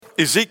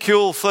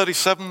Ezekiel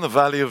 37, the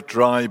Valley of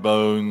Dry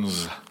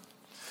Bones.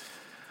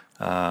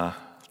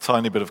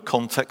 Tiny bit of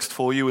context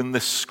for you in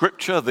this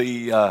scripture.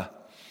 The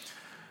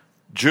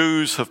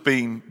Jews have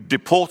been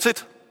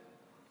deported,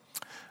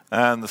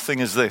 and the thing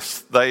is this: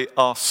 they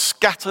are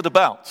scattered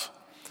about,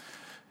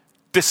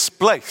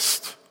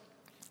 displaced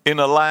in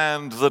a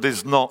land that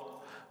is not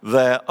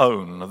their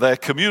own. Their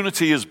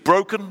community is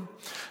broken,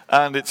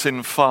 and it's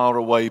in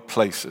faraway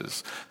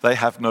places. They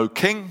have no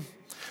king.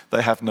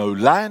 They have no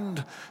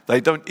land.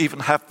 They don't even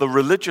have the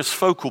religious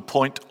focal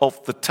point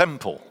of the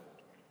temple.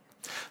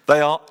 They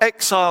are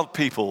exiled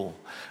people,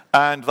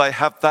 and they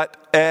have that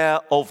air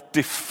of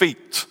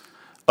defeat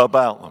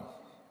about them.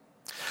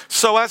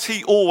 So as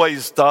he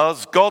always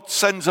does, God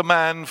sends a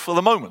man for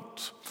the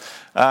moment,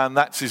 and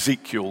that's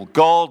Ezekiel.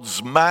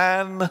 God's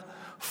man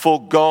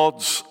for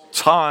God's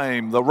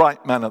time, the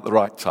right man at the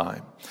right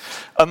time.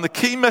 And the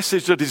key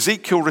message that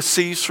Ezekiel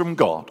receives from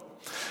God,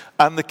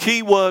 and the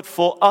key word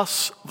for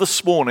us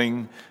this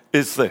morning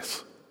is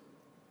this: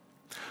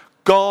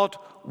 God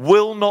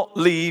will not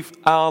leave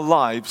our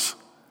lives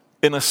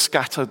in a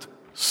scattered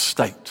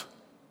state.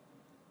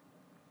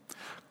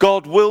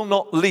 God will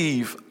not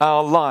leave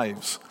our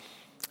lives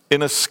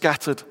in a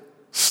scattered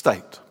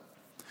state.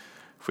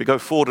 If we go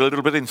forward a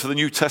little bit into the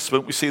New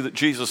Testament, we see that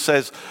Jesus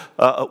says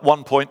at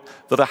one point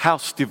that a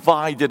house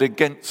divided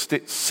against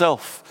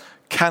itself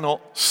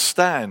cannot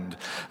stand.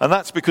 And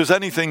that's because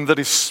anything that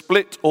is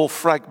split or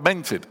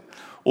fragmented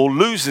or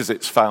loses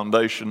its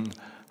foundation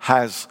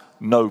has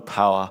no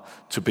power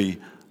to be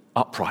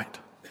upright.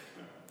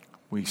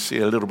 We see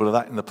a little bit of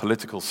that in the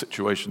political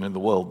situation in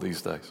the world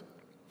these days.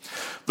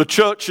 The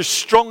church is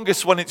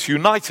strongest when it's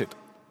united.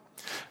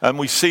 And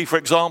we see, for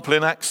example,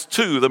 in Acts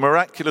 2, the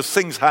miraculous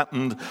things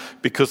happened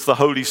because the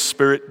Holy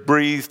Spirit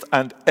breathed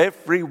and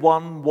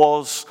everyone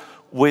was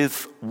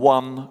with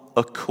one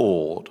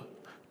accord,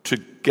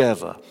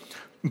 together.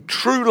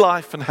 True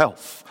life and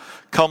health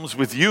comes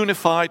with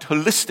unified,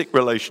 holistic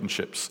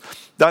relationships.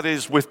 That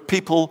is, with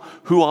people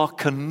who are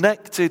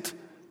connected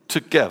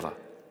together.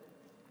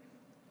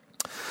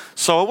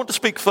 So I want to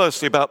speak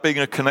firstly about being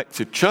a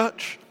connected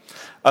church,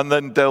 and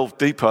then delve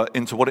deeper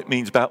into what it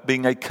means about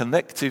being a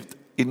connected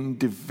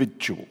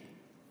individual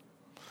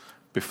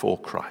before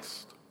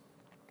Christ.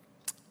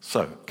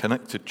 So,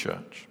 connected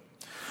church.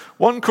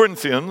 1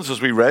 Corinthians,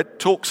 as we read,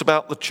 talks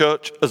about the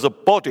church as a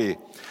body,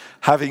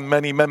 having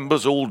many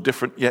members, all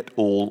different yet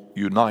all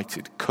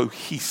united,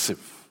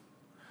 cohesive,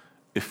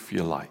 if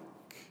you like.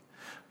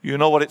 You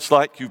know what it's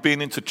like? You've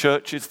been into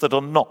churches that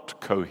are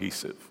not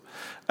cohesive,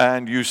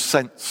 and you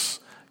sense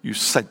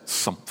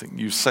something.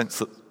 You sense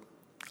that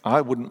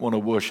I wouldn't want to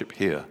worship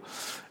here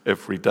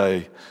every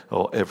day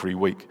or every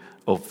week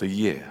of the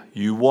year.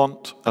 You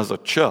want, as a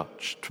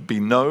church, to be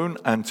known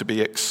and to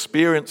be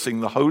experiencing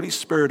the Holy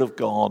Spirit of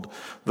God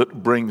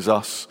that brings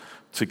us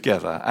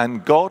together.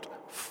 And God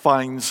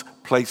finds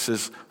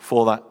places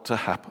for that to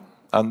happen.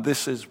 And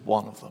this is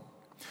one of them.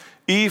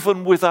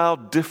 Even with our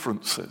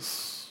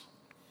differences,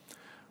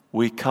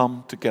 we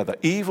come together.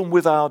 Even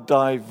with our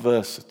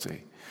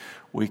diversity,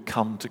 we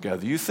come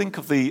together. You think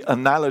of the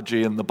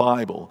analogy in the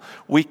Bible.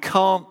 We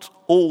can't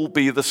all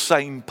be the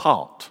same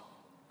part.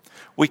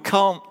 We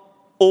can't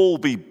all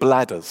be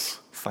bladders,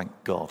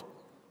 thank God.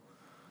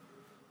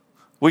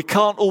 We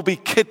can't all be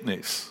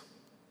kidneys.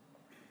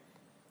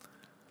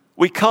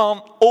 We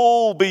can't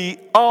all be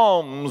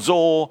arms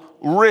or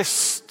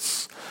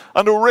wrists.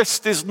 And a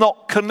wrist is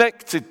not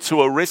connected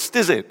to a wrist,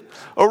 is it?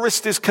 A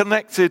wrist is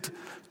connected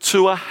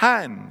to a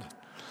hand.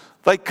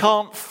 They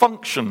can't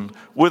function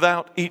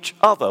without each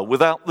other,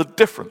 without the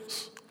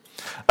difference.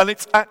 And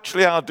it's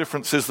actually our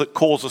differences that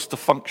cause us to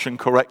function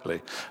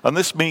correctly. And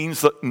this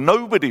means that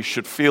nobody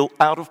should feel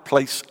out of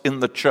place in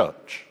the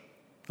church.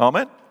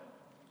 Amen?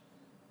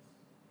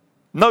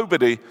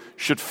 Nobody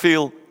should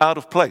feel out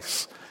of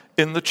place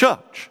in the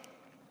church.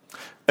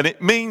 And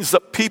it means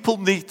that people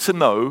need to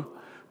know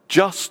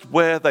just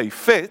where they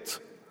fit,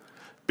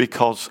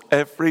 because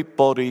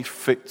everybody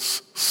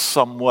fits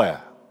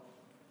somewhere.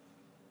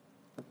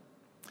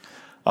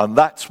 And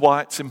that's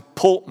why it's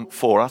important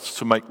for us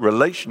to make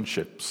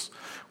relationships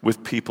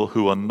with people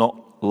who are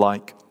not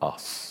like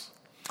us.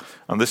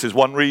 And this is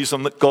one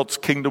reason that God's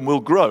kingdom will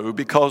grow,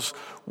 because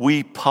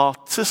we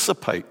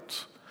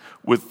participate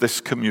with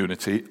this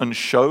community and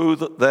show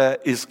that there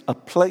is a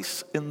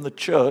place in the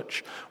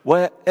church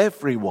where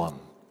everyone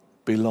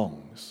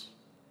belongs.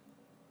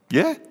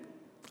 Yeah?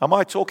 Am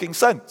I talking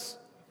sense?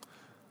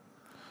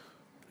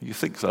 You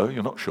think so,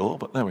 you're not sure,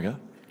 but there we go.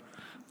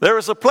 There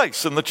is a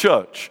place in the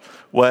church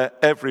where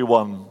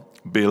everyone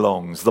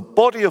belongs. The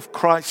body of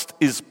Christ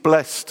is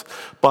blessed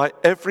by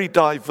every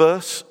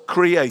diverse,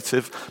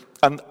 creative,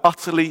 and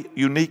utterly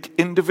unique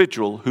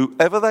individual,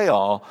 whoever they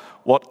are,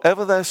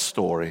 whatever their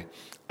story,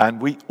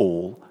 and we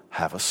all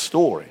have a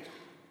story.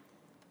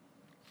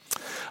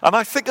 And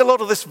I think a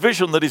lot of this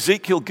vision that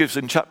Ezekiel gives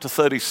in chapter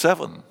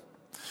 37,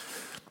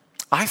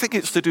 I think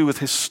it's to do with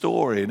his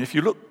story. And if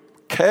you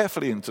look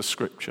carefully into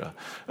Scripture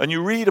and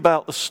you read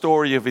about the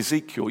story of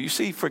Ezekiel, you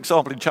see, for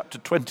example, in chapter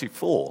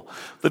 24,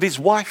 that his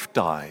wife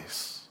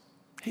dies.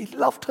 He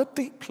loved her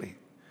deeply.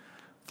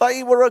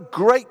 They were a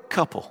great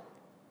couple.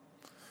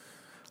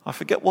 I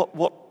forget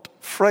what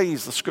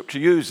phrase the scripture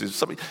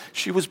uses.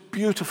 She was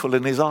beautiful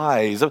in his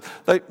eyes.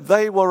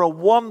 They were a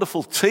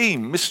wonderful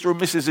team, Mr.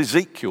 and Mrs.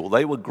 Ezekiel.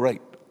 They were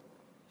great.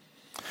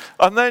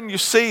 And then you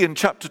see in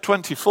chapter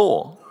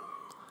 24,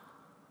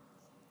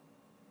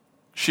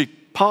 she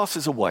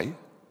passes away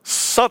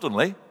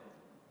suddenly,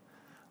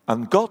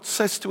 and God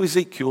says to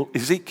Ezekiel,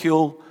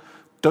 Ezekiel,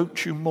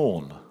 don't you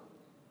mourn.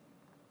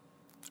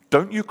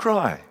 Don't you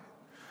cry.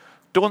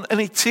 Don't want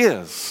any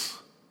tears.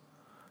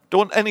 Don't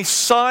want any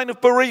sign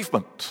of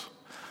bereavement.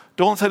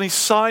 Don't want any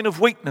sign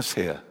of weakness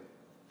here.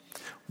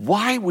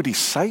 Why would he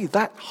say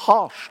that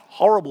harsh,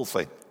 horrible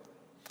thing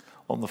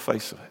on the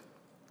face of it?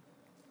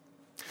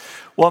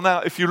 Well, now,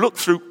 if you look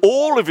through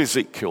all of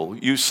Ezekiel,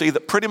 you see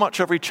that pretty much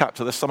every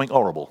chapter there's something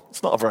horrible.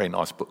 It's not a very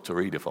nice book to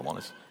read, if I'm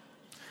honest.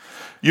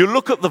 You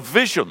look at the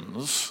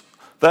visions,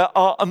 there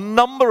are a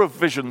number of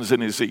visions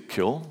in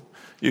Ezekiel.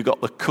 You've got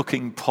the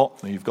cooking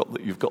pot, you've got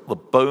the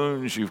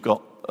bones, you've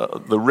got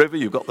the river,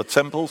 you've got the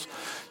temples.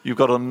 You've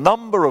got a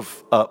number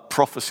of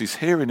prophecies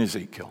here in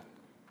Ezekiel.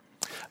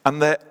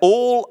 And they're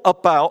all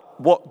about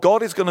what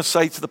God is going to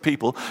say to the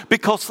people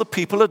because the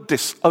people are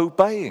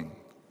disobeying.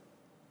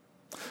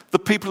 The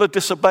people are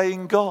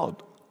disobeying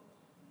God.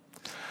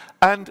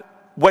 And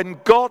when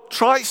God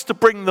tries to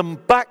bring them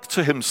back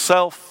to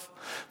himself,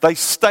 they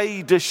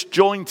stay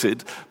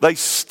disjointed, they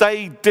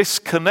stay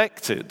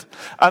disconnected,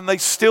 and they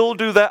still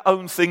do their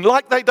own thing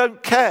like they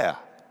don't care.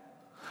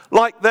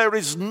 Like there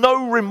is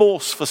no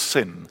remorse for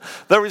sin.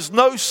 There is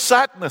no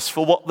sadness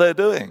for what they're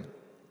doing.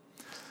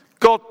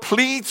 God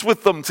pleads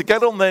with them to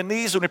get on their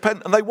knees and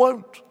repent, and they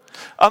won't.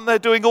 And they're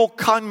doing all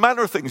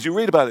manner of things. You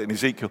read about it in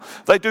Ezekiel.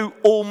 They do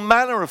all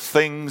manner of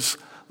things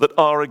that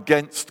are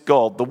against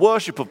God. The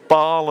worship of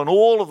Baal and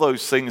all of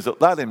those things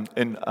that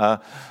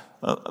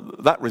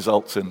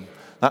results in.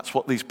 That's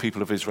what these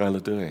people of Israel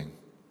are doing.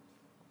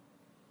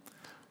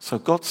 So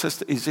God says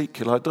to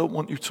Ezekiel, I don't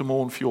want you to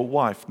mourn for your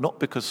wife, not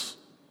because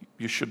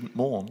you shouldn't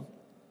mourn,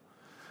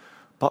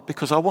 but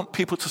because I want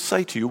people to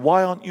say to you,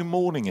 why aren't you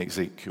mourning,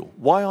 Ezekiel?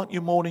 Why aren't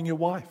you mourning your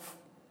wife?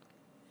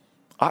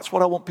 That's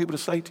what I want people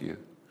to say to you.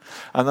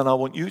 And then I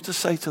want you to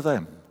say to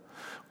them,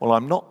 well,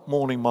 I'm not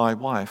mourning my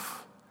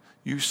wife.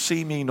 You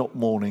see me not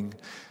mourning.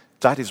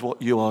 That is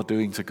what you are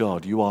doing to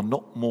God. You are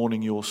not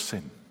mourning your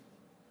sin.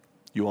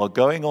 You are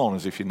going on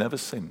as if you never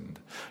sinned.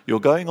 You're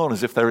going on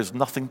as if there is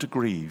nothing to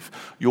grieve.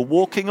 You're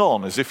walking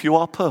on as if you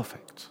are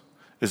perfect,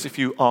 as if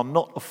you are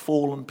not a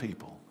fallen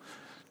people.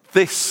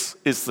 This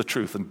is the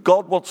truth. And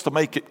God wants to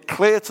make it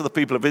clear to the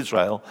people of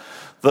Israel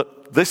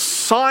that this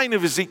sign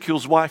of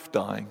Ezekiel's wife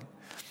dying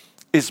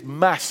is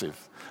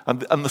massive.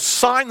 And the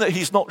sign that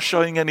he's not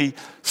showing any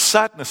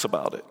sadness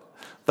about it,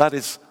 that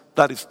is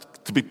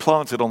to be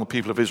planted on the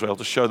people of Israel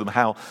to show them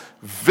how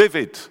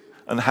vivid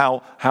and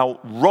how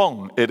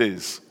wrong it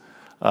is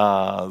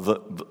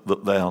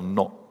that they are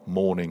not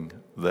mourning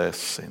their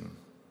sin.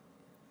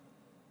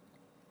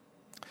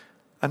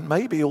 And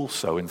maybe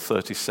also in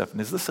 37,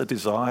 is this a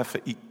desire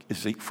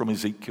from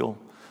Ezekiel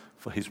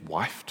for his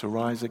wife to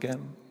rise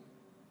again?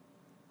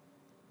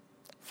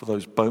 For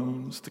those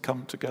bones to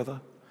come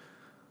together?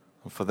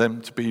 And for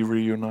them to be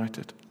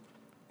reunited?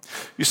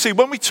 You see,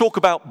 when we talk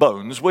about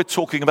bones, we're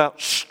talking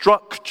about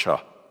structure.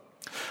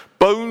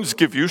 Bones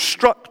give you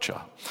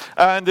structure.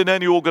 And in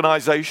any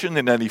organization,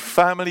 in any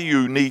family,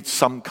 you need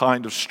some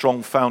kind of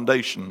strong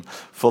foundation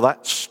for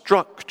that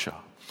structure.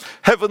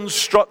 Heaven's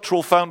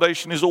structural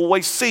foundation is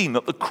always seen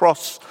at the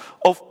cross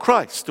of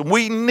Christ. And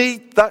we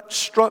need that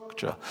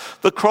structure.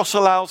 The cross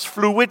allows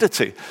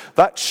fluidity.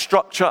 That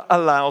structure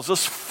allows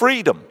us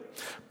freedom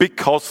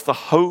because the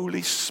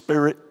Holy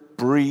Spirit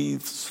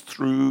breathes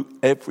through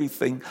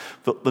everything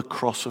that the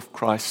cross of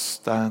Christ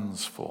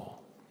stands for.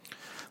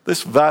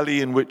 This valley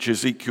in which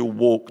Ezekiel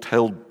walked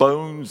held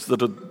bones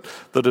that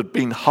had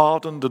been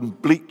hardened and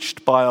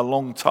bleached by a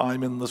long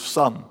time in the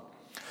sun.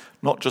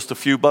 Not just a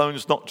few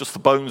bones, not just the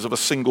bones of a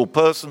single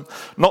person,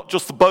 not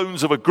just the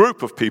bones of a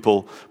group of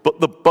people,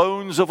 but the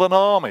bones of an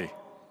army.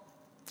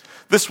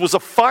 This was a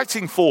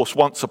fighting force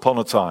once upon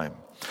a time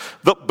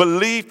that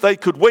believed they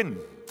could win.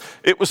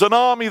 It was an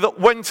army that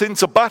went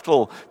into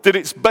battle, did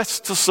its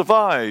best to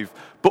survive,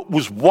 but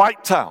was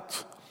wiped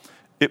out.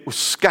 It was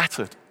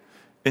scattered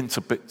into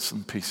bits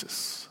and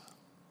pieces.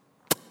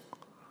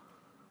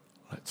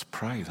 Let's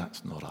pray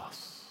that's not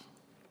us.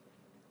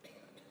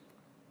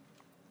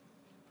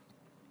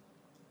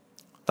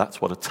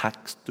 That's what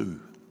attacks do.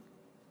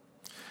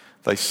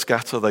 They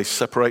scatter, they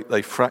separate,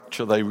 they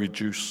fracture, they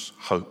reduce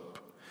hope.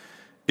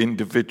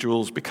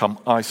 Individuals become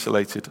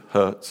isolated,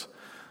 hurt,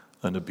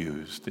 and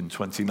abused. In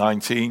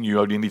 2019, you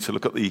only need to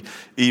look at the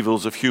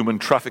evils of human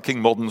trafficking,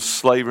 modern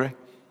slavery.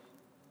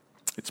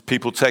 It's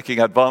people taking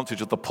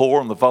advantage of the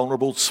poor and the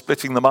vulnerable,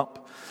 splitting them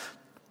up,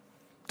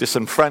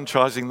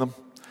 disenfranchising them,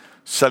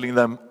 selling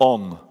them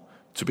on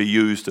to be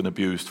used and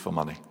abused for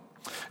money.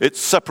 It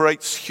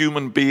separates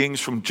human beings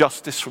from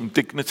justice, from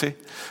dignity,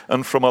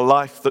 and from a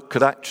life that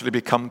could actually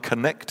become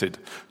connected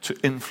to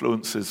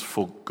influences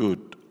for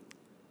good.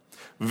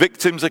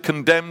 Victims are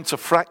condemned to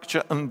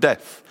fracture and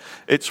death.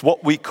 It's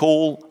what we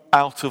call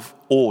out of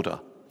order.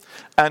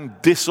 And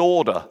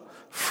disorder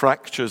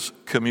fractures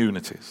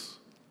communities.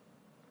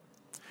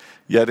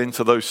 Yet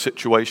into those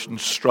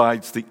situations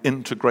strides the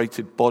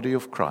integrated body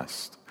of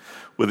Christ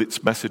with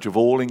its message of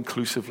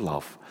all-inclusive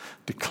love,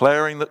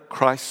 declaring that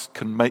Christ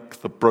can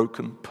make the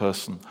broken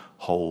person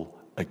whole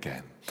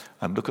again.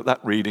 And look at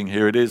that reading.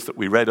 Here it is that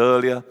we read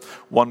earlier,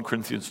 1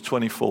 Corinthians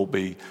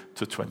 24b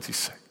to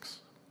 26.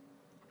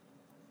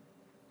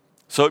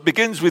 So it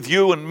begins with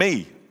you and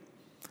me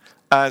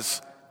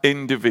as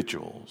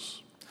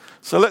individuals.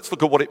 So let's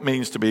look at what it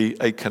means to be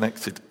a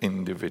connected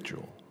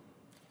individual.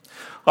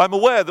 I'm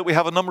aware that we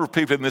have a number of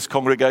people in this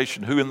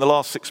congregation who in the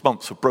last 6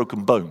 months have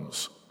broken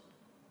bones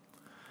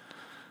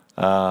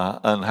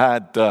and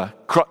had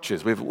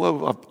crutches.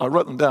 I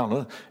wrote them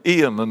down.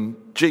 Ian and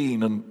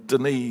Jean and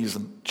Denise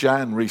and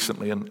Jan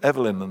recently and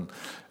Evelyn and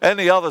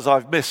any others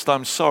I've missed.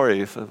 I'm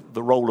sorry for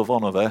the role of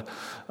honour there.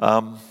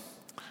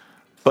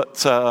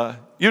 But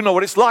you know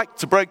what it's like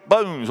to break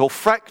bones or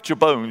fracture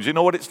bones. You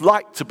know what it's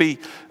like to be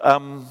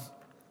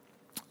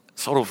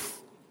sort of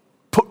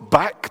put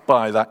back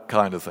by that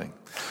kind of thing.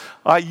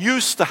 I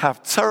used to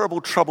have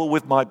terrible trouble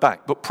with my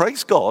back, but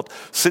praise God,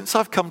 since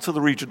I've come to the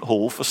Regent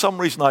Hall, for some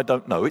reason I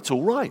don't know, it's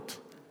all right.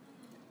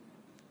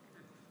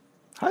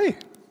 Hey,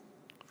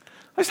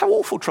 I used to have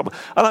awful trouble.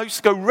 And I used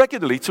to go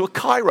regularly to a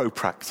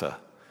chiropractor.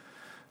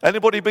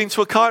 Anybody been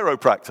to a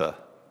chiropractor?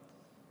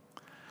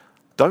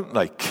 Don't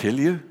they kill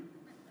you?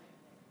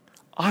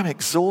 I'm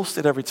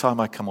exhausted every time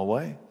I come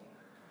away.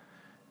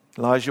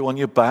 Lies you on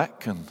your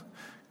back and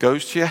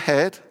goes to your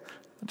head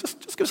and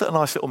just gives it a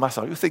nice little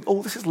massage. You think,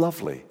 oh, this is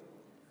lovely.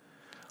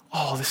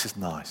 Oh, this is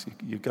nice.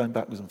 You're going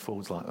backwards and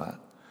forwards like that.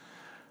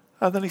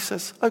 And then he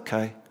says,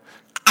 okay,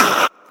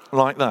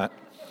 like that.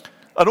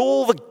 And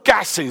all the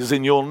gases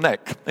in your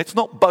neck, it's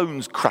not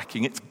bones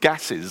cracking, it's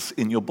gases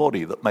in your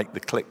body that make the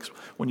clicks.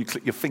 When you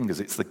click your fingers,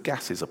 it's the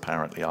gases,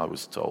 apparently, I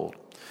was told.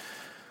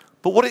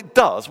 But what it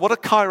does, what a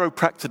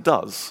chiropractor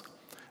does,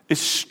 is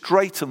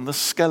straighten the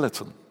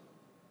skeleton.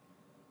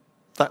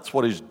 That's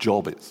what his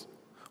job is,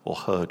 or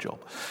her job,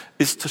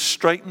 is to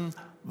straighten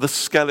the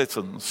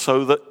skeleton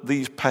so that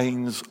these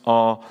pains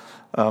are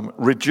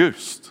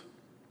reduced.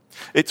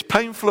 It's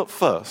painful at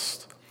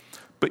first,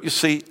 but you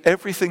see,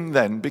 everything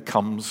then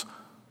becomes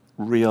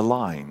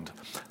realigned.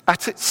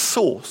 At its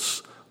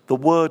source, the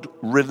word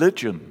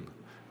religion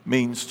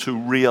means to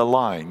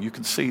realign. You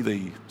can see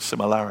the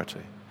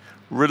similarity.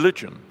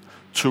 Religion,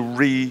 to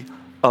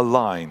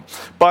realign.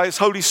 By His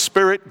Holy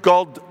Spirit,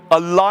 God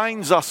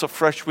aligns us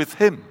afresh with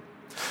Him,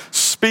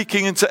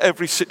 speaking into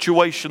every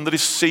situation that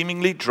is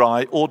seemingly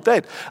dry or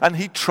dead. And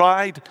He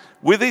tried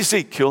with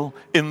Ezekiel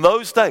in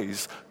those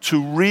days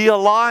to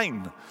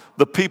realign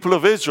the people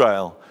of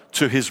Israel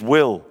to His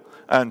will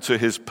and to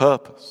His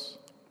purpose.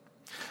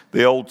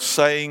 The old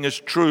saying is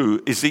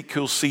true,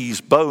 Ezekiel sees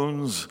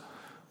bones,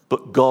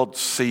 but God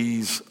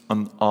sees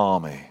an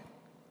army.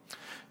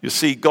 You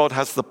see, God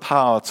has the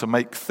power to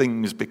make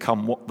things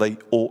become what they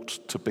ought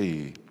to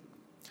be.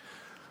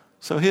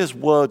 So here's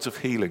words of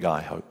healing,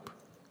 I hope.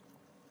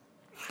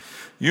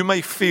 You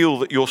may feel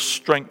that your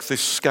strength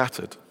is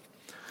scattered,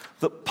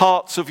 that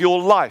parts of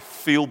your life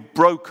feel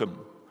broken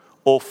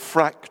or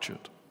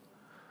fractured.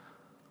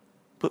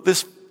 But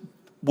this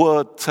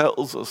word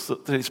tells us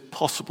that it is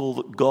possible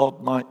that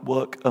God might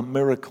work a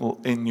miracle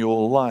in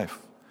your life.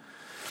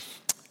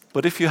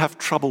 But if you have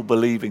trouble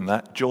believing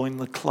that, join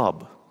the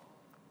club.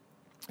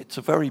 It's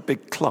a very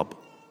big club.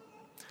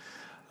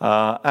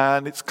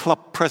 And its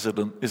club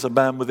president is a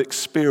man with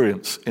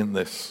experience in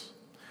this.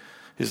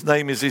 His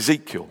name is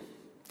Ezekiel.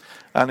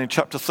 And in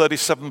chapter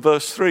 37,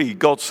 verse 3,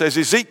 God says,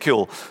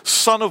 Ezekiel,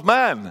 son of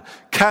man,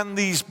 can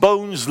these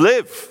bones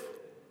live?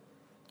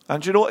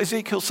 And do you know what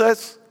Ezekiel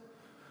says?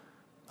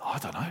 I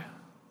don't know.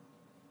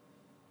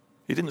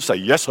 He didn't say,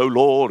 yes, oh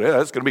Lord, yeah,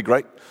 it's going to be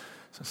great.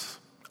 He says,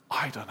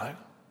 I don't know.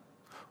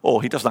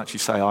 Or he doesn't actually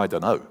say, I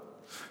don't know.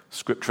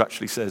 Scripture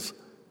actually says,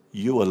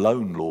 you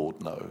alone,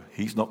 Lord, know.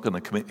 He's not going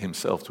to commit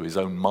himself to his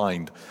own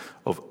mind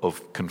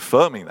of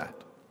confirming that.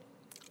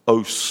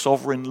 O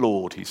sovereign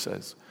Lord, he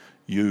says,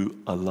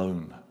 you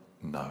alone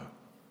know.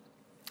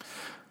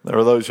 There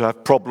are those who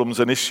have problems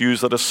and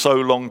issues that are so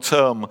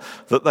long-term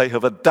that they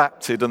have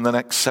adapted and then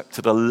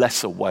accepted a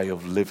lesser way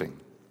of living.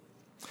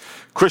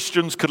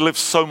 Christians could live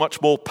so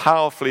much more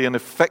powerfully and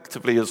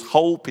effectively as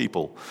whole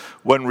people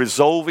when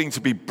resolving to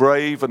be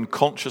brave and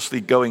consciously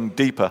going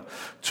deeper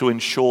to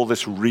ensure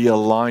this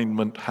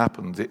realignment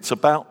happens. It's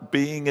about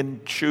being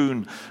in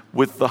tune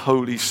with the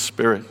Holy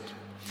Spirit.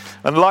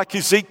 And like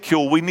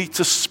Ezekiel, we need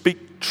to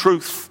speak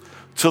truth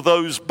to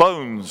those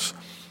bones.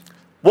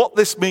 What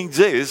this means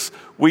is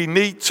we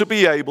need to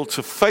be able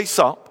to face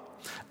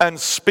up and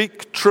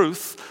speak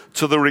truth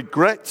to the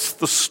regrets,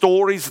 the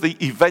stories, the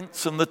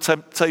events, and the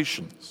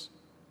temptations.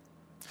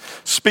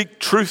 Speak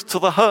truth to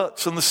the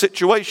hurts and the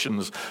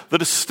situations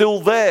that are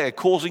still there,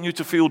 causing you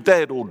to feel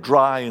dead or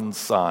dry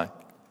inside.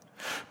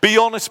 Be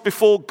honest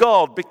before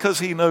God because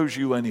He knows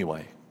you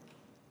anyway.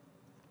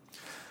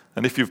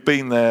 And if you've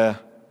been there,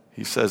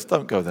 he says,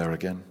 don't go there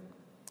again.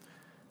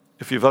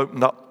 If you've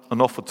opened up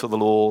an offer to the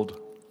Lord,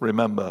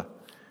 remember,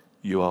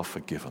 you are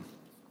forgiven.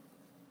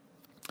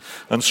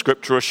 And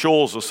Scripture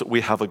assures us that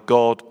we have a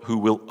God who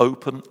will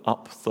open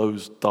up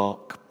those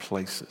dark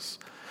places.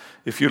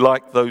 If you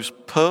like, those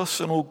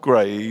personal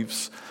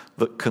graves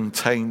that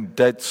contain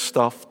dead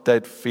stuff,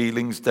 dead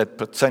feelings, dead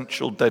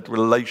potential, dead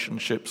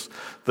relationships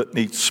that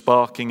need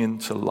sparking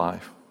into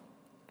life.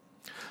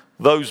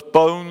 Those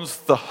bones,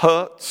 the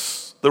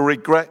hurts, the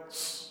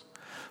regrets,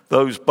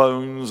 those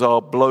bones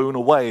are blown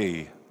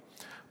away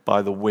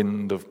by the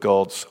wind of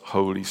God's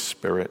Holy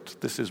Spirit.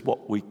 This is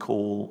what we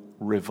call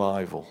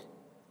revival.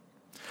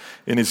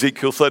 In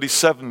Ezekiel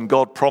 37,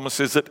 God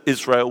promises that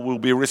Israel will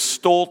be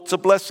restored to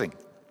blessing.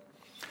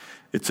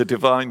 It's a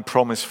divine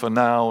promise for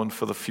now and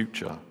for the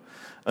future,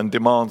 and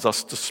demands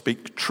us to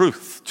speak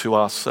truth to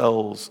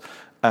ourselves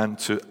and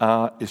to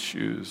our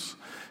issues.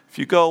 If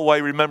you go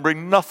away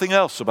remembering nothing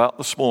else about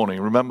this morning,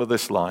 remember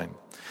this line.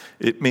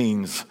 It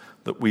means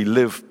that we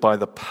live by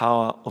the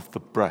power of the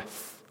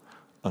breath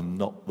and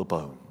not the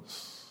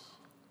bones.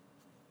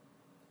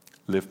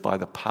 Live by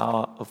the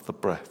power of the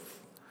breath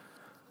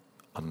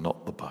and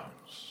not the bones.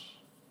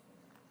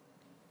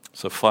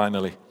 So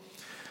finally,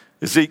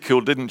 Ezekiel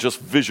didn't just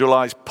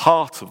visualize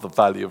part of the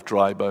valley of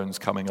dry bones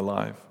coming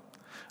alive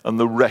and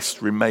the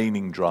rest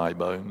remaining dry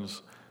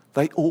bones.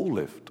 They all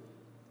lived.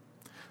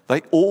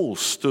 They all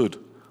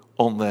stood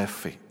on their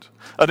feet.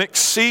 An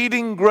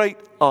exceeding great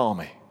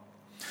army.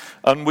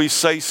 And we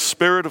say,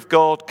 Spirit of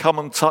God, come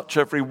and touch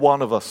every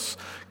one of us.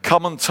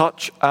 Come and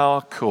touch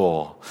our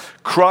core.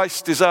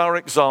 Christ is our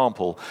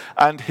example,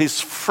 and his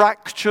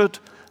fractured,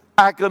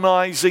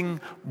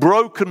 agonizing,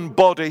 broken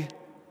body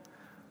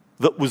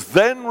that was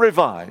then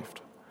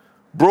revived,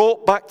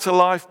 brought back to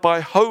life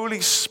by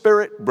Holy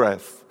Spirit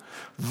breath,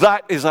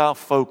 that is our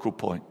focal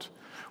point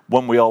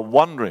when we are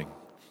wondering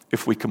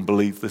if we can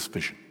believe this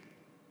vision.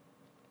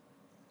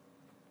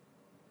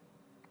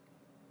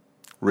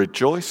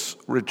 Rejoice,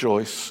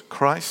 rejoice,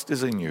 Christ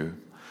is in you,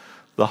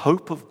 the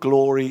hope of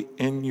glory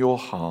in your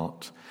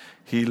heart.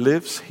 He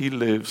lives,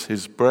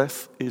 his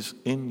breath is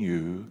in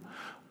you.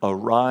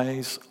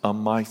 Arise, a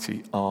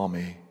mighty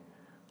army,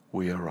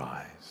 we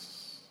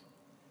arise.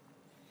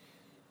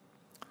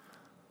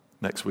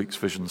 Next week's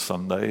Vision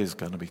Sunday is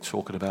going to be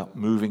talking about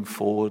moving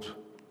forward,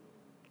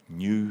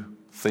 new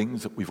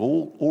things that we've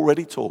all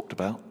already talked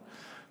about.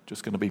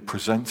 Just going to be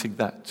presenting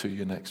that to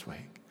you next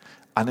week.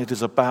 And it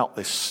is about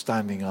this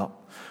standing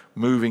up,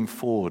 moving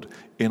forward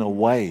in a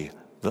way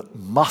that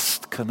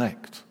must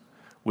connect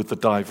with the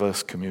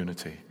diverse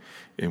community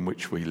in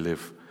which we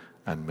live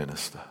and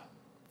minister.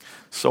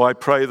 So I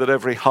pray that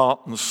every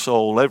heart and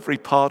soul, every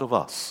part of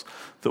us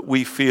that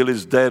we feel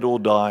is dead or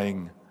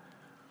dying,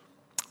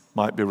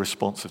 might be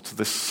responsive to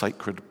this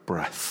sacred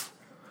breath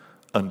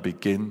and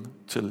begin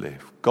to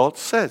live. God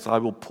says, I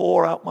will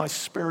pour out my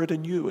Spirit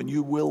in you and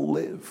you will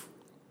live.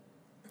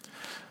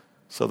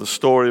 So the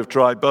story of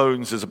dry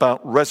bones is about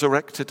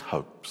resurrected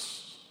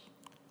hopes.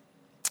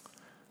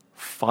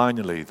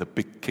 Finally, the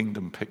big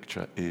kingdom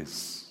picture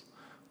is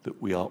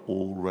that we are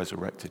all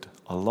resurrected,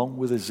 along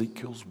with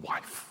Ezekiel's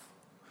wife.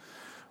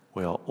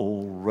 We are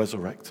all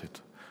resurrected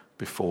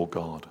before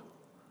God.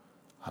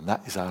 And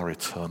that is our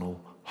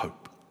eternal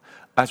hope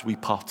as we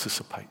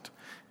participate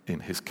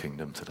in his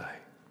kingdom today.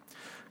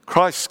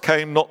 Christ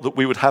came not that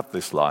we would have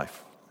this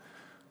life,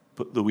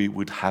 but that we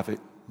would have it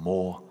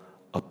more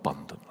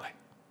abundantly.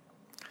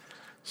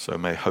 So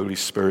may Holy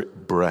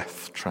Spirit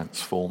breath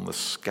transform the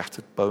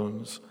scattered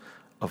bones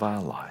of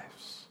our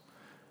lives.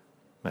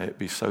 May it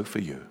be so for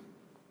you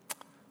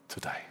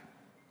today.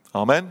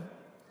 Amen.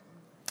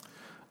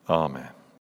 Amen.